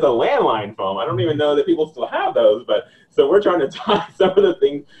like, what is a landline phone? I don't even know that people still have those. But so we're trying to tie some of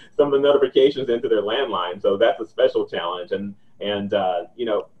the notifications into their landline. So that's a special challenge. And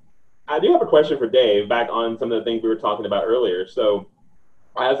I do have a question for Dave back on some of the things we were talking about earlier. So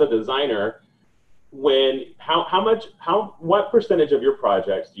as a designer, what percentage of your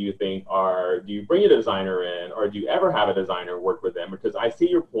projects do you think do you bring a designer in, or do you ever have a designer work with them? Because I see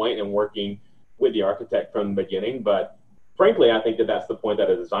your point in working with the architect from the beginning, but frankly, I think that's the point, that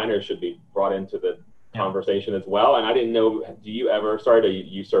a designer should be brought into the conversation as well. And I didn't know, do you ever, sorry to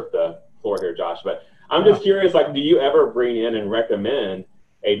usurp the floor here, Josh, but I'm just curious, like, do you ever bring in and recommend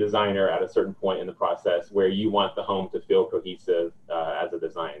a designer at a certain point in the process where you want the home to feel cohesive as a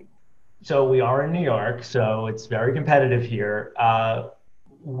design? So we are in New York, so it's very competitive here.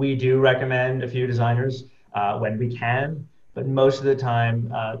 We do recommend a few designers when we can, but most of the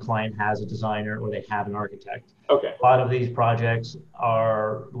time, client has a designer or they have an architect. Okay. A lot of these projects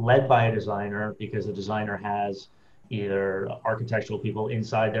are led by a designer because the designer has either architectural people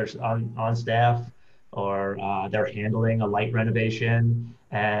inside their on staff, or they're handling a light renovation,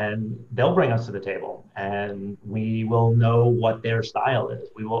 and they'll bring us to the table and we will know what their style is.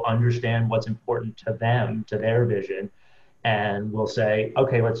 We will understand what's important to them, to their vision, and we'll say,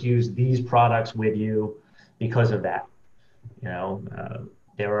 okay, let's use these products with you because of that. You know,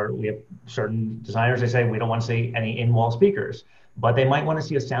 we have certain designers, they say we don't want to see any in-wall speakers, but they might want to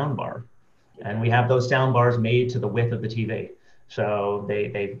see a sound bar, and we have those sound bars made to the width of the TV. So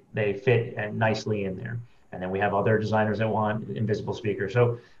they fit nicely in there. And then we have other designers that want invisible speakers.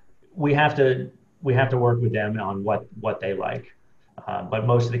 So we have to work with them on what they like. But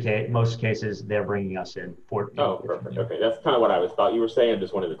most cases, they're bringing us in for. Oh, perfect. Okay, that's kind of what I thought you were saying. I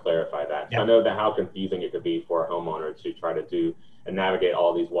just wanted to clarify that. So I know that how confusing it could be for a homeowner to try to do and navigate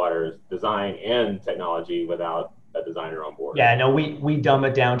all these waters, design and technology, without a designer on board. Yeah, no, we dumb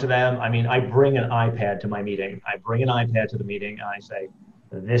it down to them. I mean, I bring an iPad to my meeting. I bring an iPad to the meeting and I say,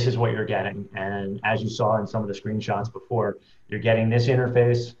 this is what you're getting. And as you saw in some of the screenshots before, you're getting this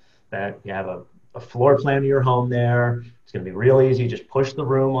interface, that you have a floor plan of your home there. It's going to be real easy. Just push the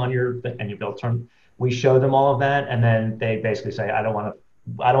room on and you build turn. We show them all of that. And then they basically say, I don't want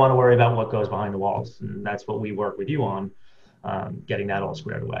to worry about what goes behind the walls. And that's what we work with you on, getting that all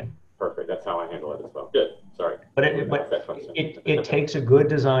squared away. Perfect. That's how I handle it as well. Good. Sorry. But it takes a good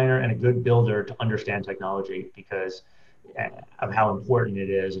designer and a good builder to understand technology because of how important it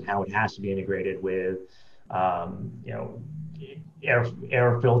is and how it has to be integrated with,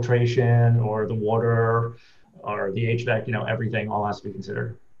 air filtration or the water or the HVAC, everything all has to be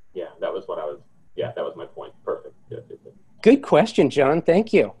considered. Yeah, that was my point. Perfect. Good. Good question, John.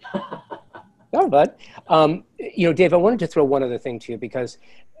 Thank you. No, bud. Dave, I wanted to throw one other thing to you, because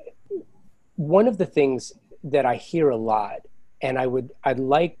one of the things that I hear a lot, and I'd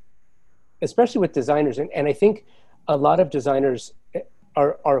like, especially with designers, and I think a lot of designers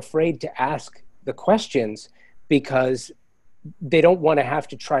are afraid to ask the questions because they don't want to have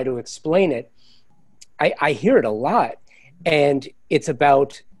to try to explain it. I hear it a lot, and it's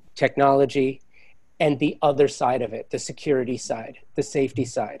about technology and the other side of it, the security side, the safety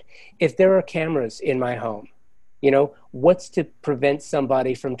side. If there are cameras in my home, what's to prevent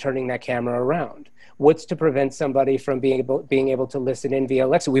somebody from turning that camera around? What's to prevent somebody from being able to listen in via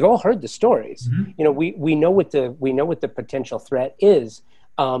Alexa? We've all heard the stories. Mm-hmm. We know what the potential threat is.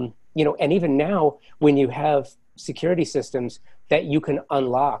 And even now, when you have security systems that you can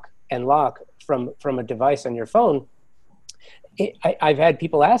unlock and lock from a device on your phone, I've had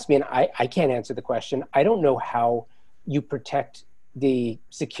people ask me, and I can't answer the question. I don't know how you protect the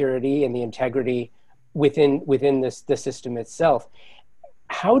security and the integrity within the system itself.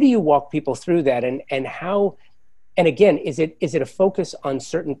 How do you walk people through that, and how? And again, is it a focus on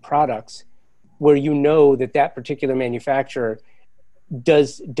certain products where that particular manufacturer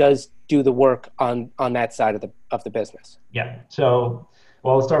does do the work on that side of the business? Yeah. So,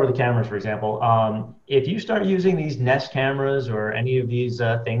 well, let's start with the cameras, for example. If you start using these Nest cameras or any of these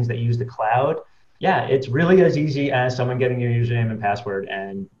things that use the cloud, it's really as easy as someone getting your username and password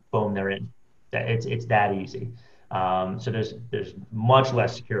and boom, they're in. It's that easy. So there's much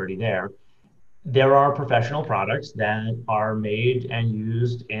less security there. There are professional products that are made and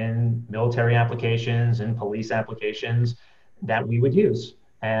used in military applications and police applications that we would use,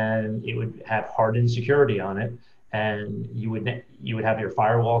 and it would have hardened security on it, and you would have your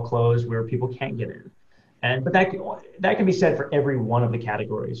firewall closed where people can't get in. But that can be said for every one of the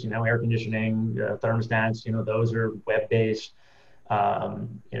categories. Air conditioning, thermostats. Those are web-based.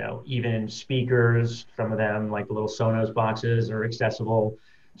 Even speakers, some of them, like the little Sonos boxes, are accessible.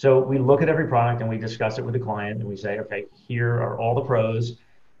 So we look at every product and we discuss it with the client and we say, okay, here are all the pros.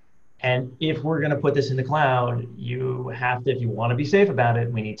 And if we're going to put this in the cloud, you have to, if you want to be safe about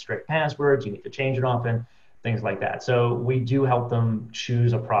it, we need strict passwords. You need to change it often. things like that. So we do help them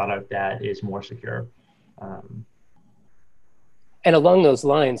choose a product that is more secure. And along those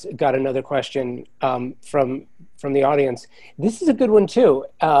lines, got another question from the audience. This is a good one too.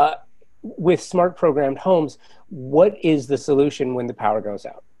 With smart programmed homes, what is the solution when the power goes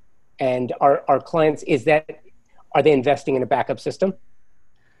out? And our clients, are they investing in a backup system?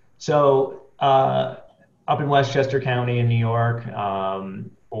 So up in Westchester County in New York,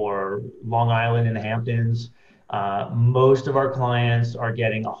 or Long Island in the Hamptons, most of our clients are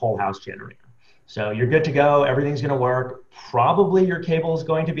getting a whole house generator. So you're good to go. Everything's going to work. Probably your cable is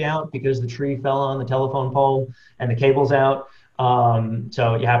going to be out because the tree fell on the telephone pole and the cable's out.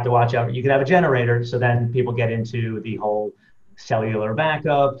 So you have to watch out. You can have a generator. So then people get into the whole cellular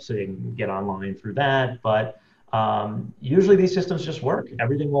backup, so they can get online through that. But usually these systems just work.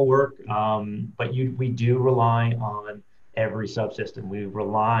 Everything will work. But we do rely on every subsystem. We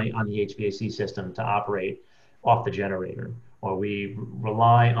rely on the HVAC system to operate off the generator, or we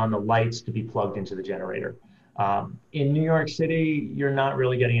rely on the lights to be plugged into the generator. In New York City, you're not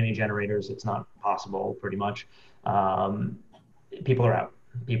really getting any generators. It's not possible, pretty much. People are out.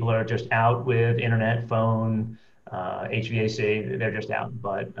 People are just out with internet, phone, HVAC. They're just out.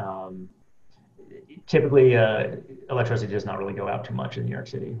 But typically, electricity does not really go out too much in New York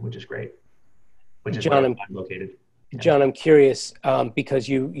City, which is great, which is where I'm located. John, I'm curious, because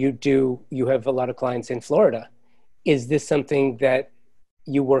you have a lot of clients in Florida. Is this something that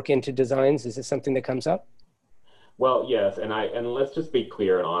you work into designs? Is this something that comes up? Well, yes, and let's just be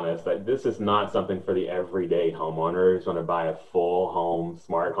clear and honest that this is not something for the everyday homeowner who's going to buy a full home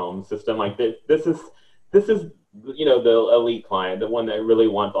smart home system. Like this is the elite client, the one that really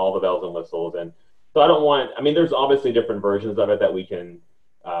wants all the bells and whistles. And so there's obviously different versions of it that we can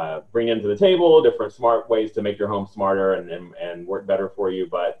bring into the table, different smart ways to make your home smarter and work better for you.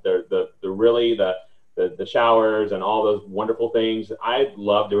 But the showers and all those wonderful things, I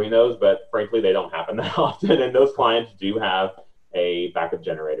love doing those, but frankly, they don't happen that often. And those clients do have a backup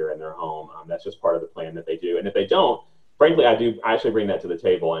generator in their home. That's just part of the plan that they do. And if they don't, frankly, I actually bring that to the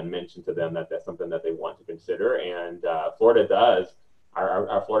table and mention to them that that's something that they want to consider. And Florida does.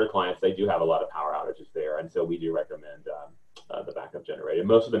 Our Florida clients, they do have a lot of power outages there. And so we do recommend the backup generator.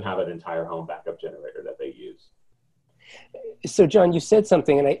 Most of them have an entire home backup generator that they use. So John, you said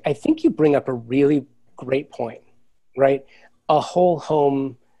something, and I think you bring up a really great point, right? A whole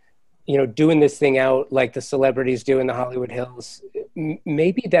home, doing this thing out like the celebrities do in the Hollywood Hills.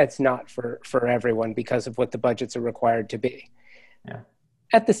 Maybe that's not for everyone because of what the budgets are required to be. Yeah.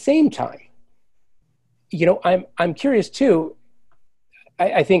 At the same time, I'm curious too.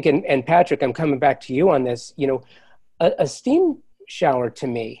 I think, and Patrick, I'm coming back to you on this. A steam shower to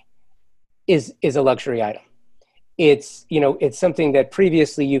me is a luxury item. It's something that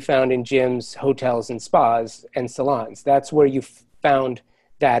previously you found in gyms, hotels, and spas and salons. That's where you found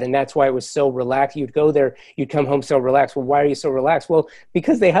that. And that's why it was so relaxed. You'd go there, you'd come home so relaxed. Well, why are you so relaxed? Well,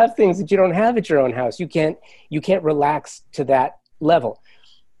 because they have things that you don't have at your own house. You can't relax to that level.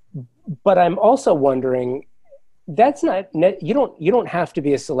 But I'm also wondering, that's not, you don't have to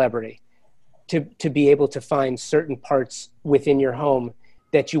be a celebrity to be able to find certain parts within your home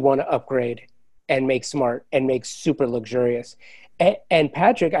that you want to upgrade and make smart and make super luxurious. And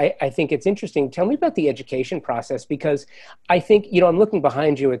Patrick, I think it's interesting. Tell me about the education process, because I think, I'm looking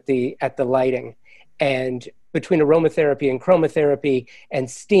behind you at the lighting, and between aromatherapy and chromotherapy and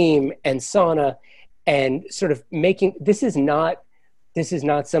steam and sauna, and sort of making, this is not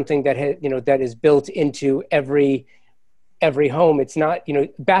something that that is built into every home. It's not,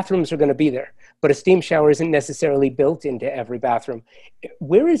 bathrooms are going to be there, but a steam shower isn't necessarily built into every bathroom.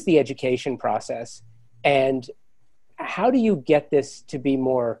 Where is the education process, and how do you get this to be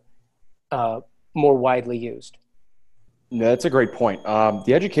more widely used? No, that's a great point.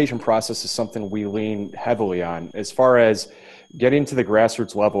 The education process is something we lean heavily on as far as getting to the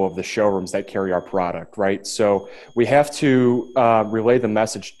grassroots level of the showrooms that carry our product, right? So we have to relay the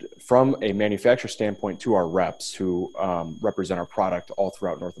message from a manufacturer standpoint to our reps who represent our product all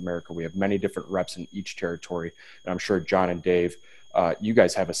throughout North America. We have many different reps in each territory. And I'm sure John and Dave, you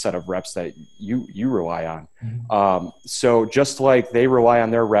guys have a set of reps that you rely on. Mm-hmm. So just like they rely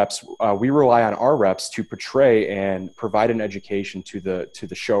on their reps, we rely on our reps to portray and provide an education to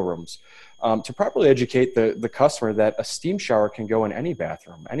the showrooms. To properly educate the customer that a steam shower can go in any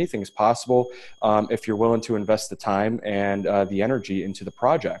bathroom. Anything is possible if you're willing to invest the time and the energy into the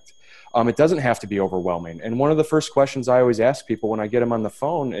project. It doesn't have to be overwhelming. And one of the first questions I always ask people when I get them on the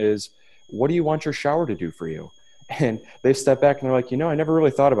phone is, what do you want your shower to do for you? And they step back and they're like, I never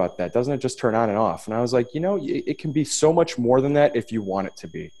really thought about that. Doesn't it just turn on and off? And I was like, it can be so much more than that if you want it to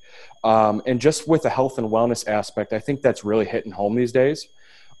be. And just with the health and wellness aspect, I think that's really hitting home these days.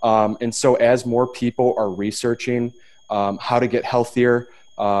 And so as more people are researching how to get healthier,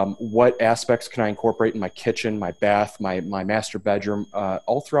 what aspects can I incorporate in my kitchen, my bath, my master bedroom,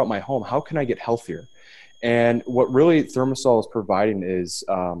 all throughout my home, how can I get healthier? And what really ThermaSol is providing is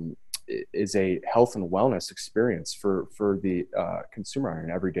a health and wellness experience for the consumer on an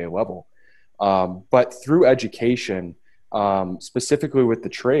everyday level. But through education, specifically with the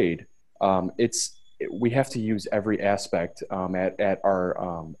trade, we have to use every aspect at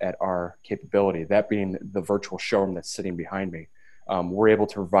our capability. That being the virtual showroom that's sitting behind me. We're able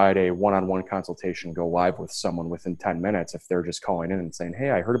to provide a one-on-one consultation, go live with someone within 10 minutes if they're just calling in and saying,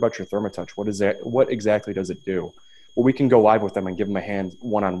 hey, I heard about your ThermaTouch. What is that? What exactly does it do? Well, we can go live with them and give them a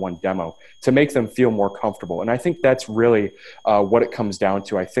one-on-one demo to make them feel more comfortable. And I think that's really what it comes down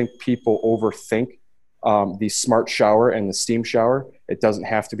to. I think people overthink the smart shower and the steam shower. It doesn't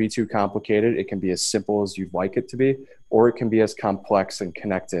have to be too complicated. It can be as simple as you'd like it to be, or it can be as complex and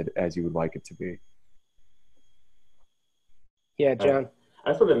connected as you would like it to be. Yeah, John.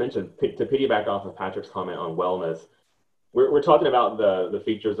 I just wanted to mention, to piggyback off of Patrick's comment on wellness, we're talking about the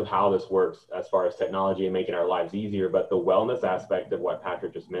features of how this works as far as technology and making our lives easier, but the wellness aspect of what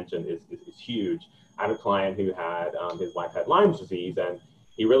Patrick just mentioned is huge. I have a client who had, his wife had Lyme's disease, and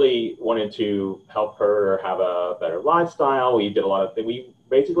he really wanted to help her have a better lifestyle. We did a lot of things. We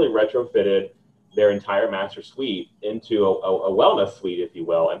basically retrofitted their entire master suite into a wellness suite, if you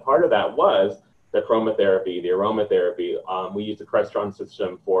will. And part of that was the chromotherapy, the aromatherapy. We used the Crestron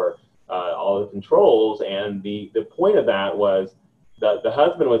system for all the controls. And the point of that was that the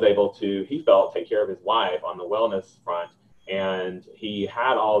husband was able to, he felt, take care of his wife on the wellness front. And he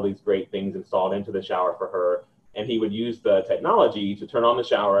had all these great things installed into the shower for her. And he would use the technology to turn on the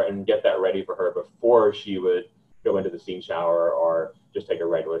shower and get that ready for her before she would go into the steam shower or just take a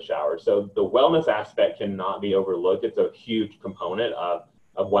regular shower. So the wellness aspect cannot be overlooked. It's a huge component of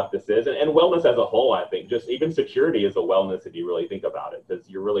what this is. And wellness as a whole, I think, just even security is a wellness if you really think about it, because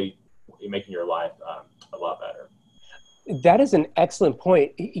you're making your life a lot better. That is an excellent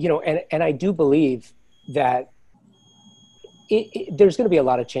point. And I do believe that there's going to be a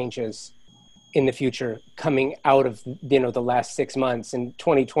lot of changes in the future coming out of, the last 6 months, and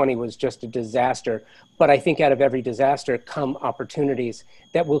 2020 was just a disaster. But I think out of every disaster come opportunities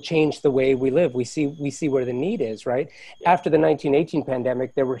that will change the way we live. We see where the need is, right? After the 1918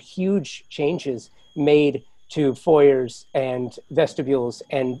 pandemic, there were huge changes made to foyers and vestibules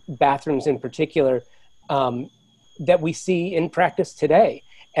and bathrooms in particular that we see in practice today.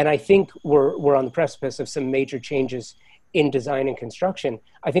 And I think we're on the precipice of some major changes in design and construction.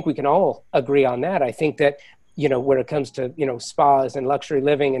 I think we can all agree on that. I think that, when it comes to, spas and luxury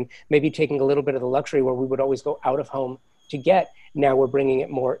living and maybe taking a little bit of the luxury where we would always go out of home to get, now we're bringing it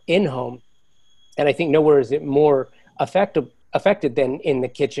more in home. And I think nowhere is it more affected than in the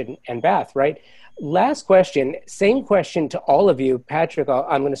kitchen and bath, right? Last question, same question to all of you. Patrick,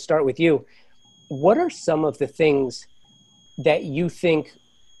 I'm going to start with you. What are some of the things that you think,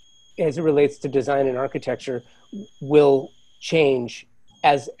 as it relates to design and architecture, will change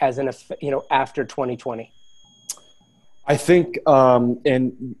after 2020? I think,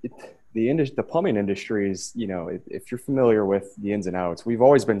 and the plumbing industry is, if you're familiar with the ins and outs, we've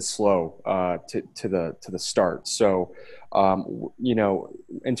always been slow to the start. So,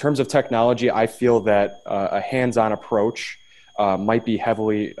 in terms of technology, I feel that a hands-on approach might be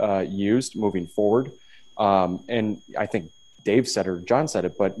heavily used moving forward. And I think Dave said or John said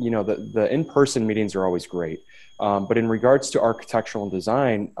it, but the in-person meetings are always great. But in regards to architectural and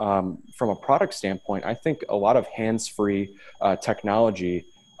design, from a product standpoint, I think a lot of hands-free technology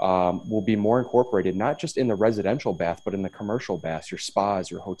will be more incorporated, not just in the residential bath, but in the commercial baths, your spas,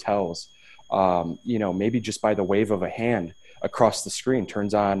 your hotels. Maybe just by the wave of a hand across the screen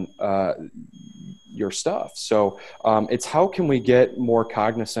turns on your stuff. So it's how can we get more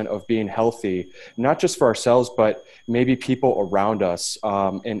cognizant of being healthy, not just for ourselves, but maybe people around us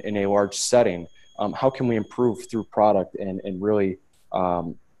in a large setting. How can we improve through product and really,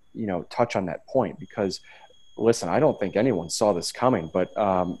 touch on that point? Because, listen, I don't think anyone saw this coming, but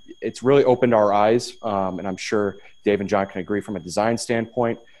it's really opened our eyes. And I'm sure Dave and John can agree from a design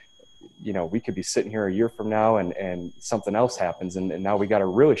standpoint. We could be sitting here a year from now and something else happens. And now we got to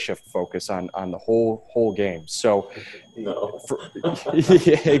really shift focus on the whole game. So,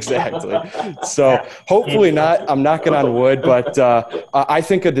 yeah, exactly. So hopefully not, I'm knocking on wood, but I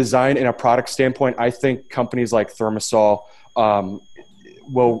think a design and a product standpoint, I think companies like ThermaSol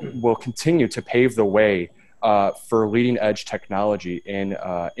will continue to pave the way for leading edge technology in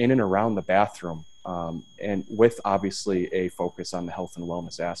and around the bathroom, and with obviously a focus on the health and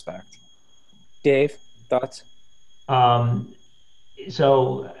wellness aspect. Dave, thoughts?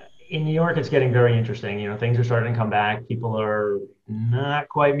 So in New York, it's getting very interesting. You know, things are starting to come back. People are not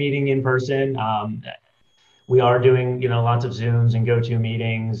quite meeting in person. We are doing, lots of Zooms and go-to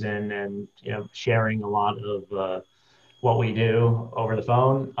meetings and sharing a lot of what we do over the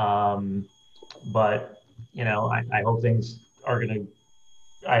phone. But, I hope things are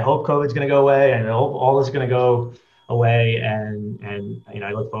I hope COVID's going to go away, and I hope all this is going to go away. And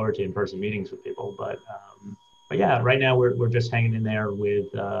I look forward to in-person meetings with people. But yeah, right now we're just hanging in there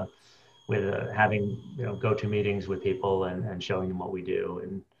with having, go-to meetings with people and showing them what we do.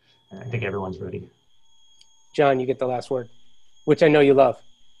 And I think everyone's ready. John, you get the last word, which I know you love.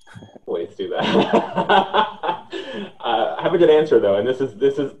 Always do that. I have a good answer though, and this is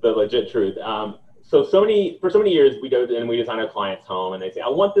the legit truth. For so many years, we go and we design our client's home, and they say, "I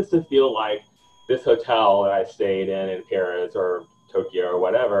want this to feel like this hotel that I stayed in Paris or Tokyo or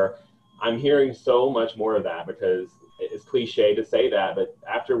whatever." I'm hearing so much more of that because it's cliche to say that, but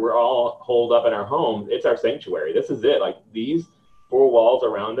after we're all holed up in our homes, it's our sanctuary. This is it. Like, these four walls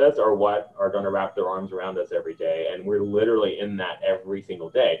around us are what are going to wrap their arms around us every day, and we're literally in that every single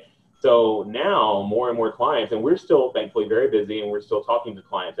day. So now more and more clients, and we're still thankfully very busy, and we're still talking to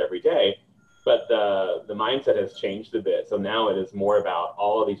clients every day, but the mindset has changed a bit. So now it is more about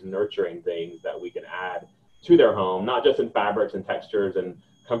all of these nurturing things that we can add to their home, not just in fabrics and textures and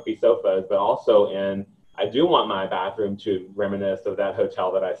comfy sofas, but also in, I do want my bathroom to reminisce of that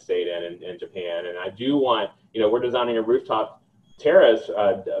hotel that I stayed in Japan. And I do want, we're designing a rooftop terrace,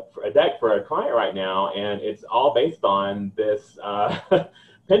 a deck for a client right now, and it's all based on this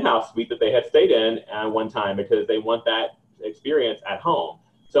penthouse suite that they had stayed in one time because they want that experience at home.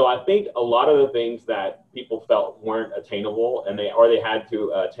 So I think a lot of the things that people felt weren't attainable and they had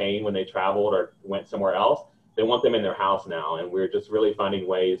to attain when they traveled or went somewhere else, they want them in their house now. And we're just really finding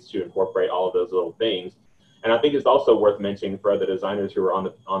ways to incorporate all of those little things. And I think it's also worth mentioning for the designers who are on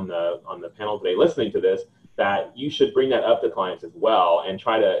the panel today listening to this, that you should bring that up to clients as well and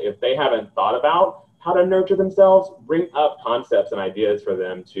try to, if they haven't thought about how to nurture themselves, bring up concepts and ideas for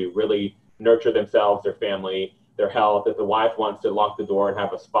them to really nurture themselves, their family, their health. If the wife wants to lock the door and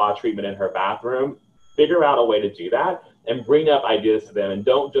have a spa treatment in her bathroom, figure out a way to do that and bring up ideas to them, and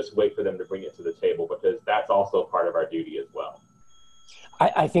don't just wait for them to bring it to the table, because that's also part of our duty as well.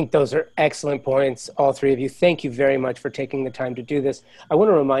 I think those are excellent points, all three of you. Thank you very much for taking the time to do this. I want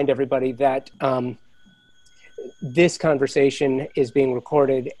to remind everybody that this conversation is being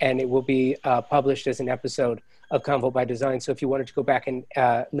recorded and it will be published as an episode of Convo by Design. So if you wanted to go back and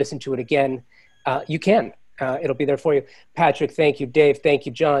listen to it again, you can. It'll be there for you. Patrick, thank you. Dave, thank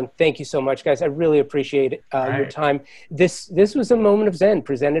you. John, thank you so much, guys. I really appreciate your time. This was a moment of Zen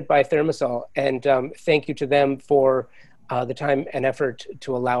presented by ThermaSol, and thank you to them for the time and effort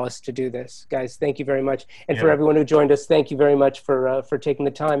to allow us to do this. Guys, thank you very much. And for everyone who joined us, thank you very much for taking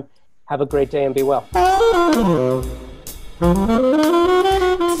the time. Have a great day and be well.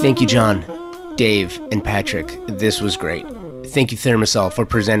 Thank you, John, Dave, and Patrick. This was great. Thank you, ThermaSol, for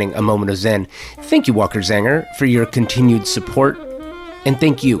presenting A Moment of Zen. Thank you, Walker Zanger, for your continued support. And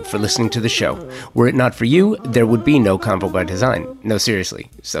thank you for listening to the show. Were it not for you, there would be no Convo by Design. No,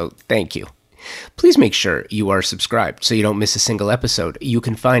 seriously. So thank you. Please make sure you are subscribed so you don't miss a single episode. You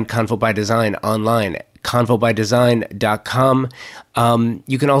can find Convo by Design online at convobydesign.com.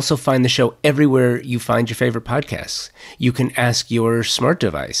 You can also find the show everywhere you find your favorite podcasts. You can ask your smart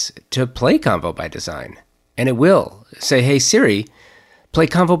device to play Convo by Design, and it will. Say, "Hey Siri, play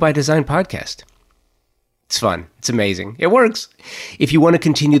Convo by Design podcast." It's fun. It's amazing. It works. If you want to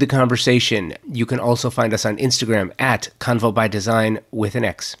continue the conversation, you can also find us on Instagram at Convo by Design with an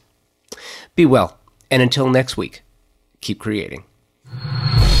X. Be well, and until next week, keep creating.